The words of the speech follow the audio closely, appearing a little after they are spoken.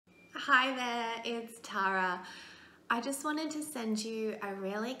Hi there, it's Tara. I just wanted to send you a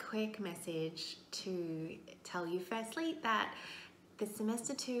really quick message to tell you firstly that the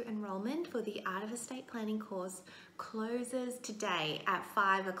Semester 2 enrolment for the Art of Estate Planning course closes today at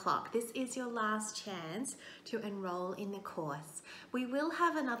 5 o'clock. This is your last chance to enroll in the course. We will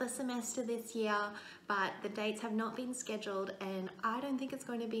have another semester this year, but the dates have not been scheduled and I don't think it's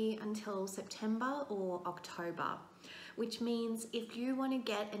going to be until September or October. Which means if you want to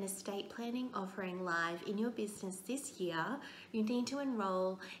get an estate planning offering live in your business this year, you need to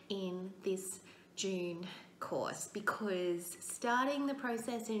enroll in this June course, because starting the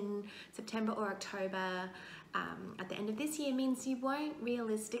process in September or October at the end of this year means you won't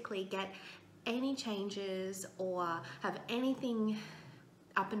realistically get any changes or have anything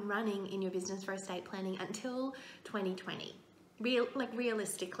up and running in your business for estate planning until 2020.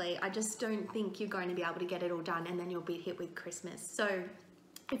 Realistically, I just don't think you're going to be able to get it all done, and then you'll be hit with Christmas. So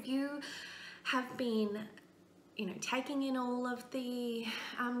if you have been taking in all of the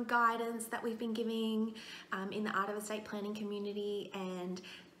guidance that we've been giving in the Art of Estate Planning community and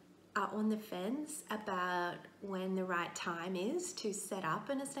are on the fence about when the right time is to set up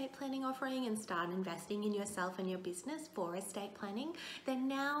an estate planning offering and start investing in yourself and your business for estate planning, then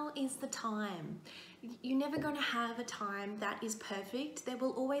now is the time. You're never going to have a time that is perfect. There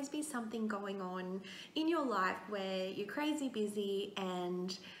will always be something going on in your life where you're crazy busy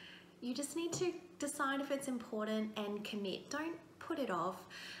and you just need to decide if it's important and commit. Don't put it off.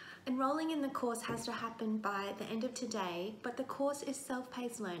 Enrolling in the course has to happen by the end of today, but the course is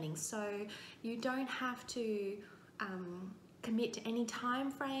self-paced learning, so you don't have to commit to any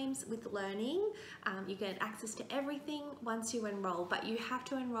time frames with learning. You get access to everything once you enroll, but you have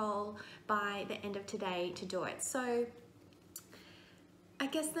to enroll by the end of today to do it. So I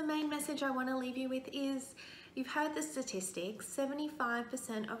guess the main message I want to leave you with is, you've heard the statistics,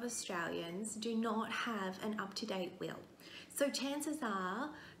 75% of Australians do not have an up-to-date will. So chances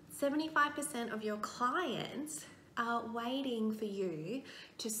are 75% of your clients are waiting for you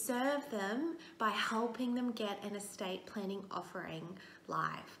to serve them by helping them get an estate planning offering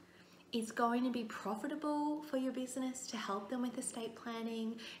live. It's going to be profitable for your business to help them with estate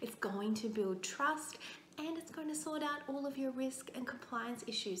planning. It's going to build trust, and it's going to sort out all of your risk and compliance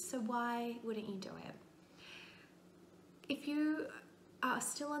issues. So why wouldn't you do it? If you are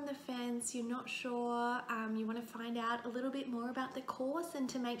still on the fence, you're not sure, you want to find out a little bit more about the course and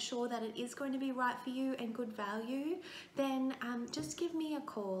to make sure that it is going to be right for you and good value, then just give me a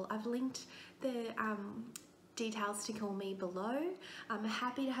call. I've linked the details to call me below. I'm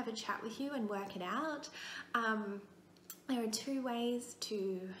happy to have a chat with you and work it out. There are two ways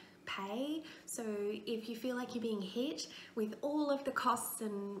to pay. So if you feel like you're being hit with all of the costs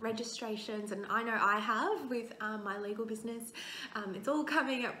and registrations, and I know I have with my legal business, it's all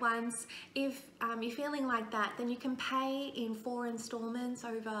coming at once. If you're feeling like that, then you can pay in 4 installments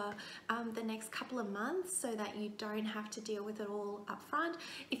over the next couple of months so that you don't have to deal with it all up front.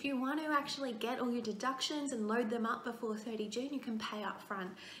 If you want to actually get all your deductions and load them up before 30 June, you can pay up front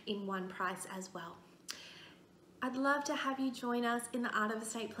in one price as well. I'd love to have you join us in the Art of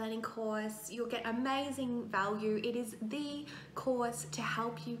Estate Planning course. You'll get amazing value. It is the course to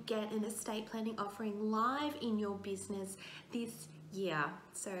help you get an estate planning offering live in your business this year.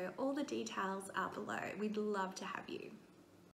 So all the details are below. We'd love to have you.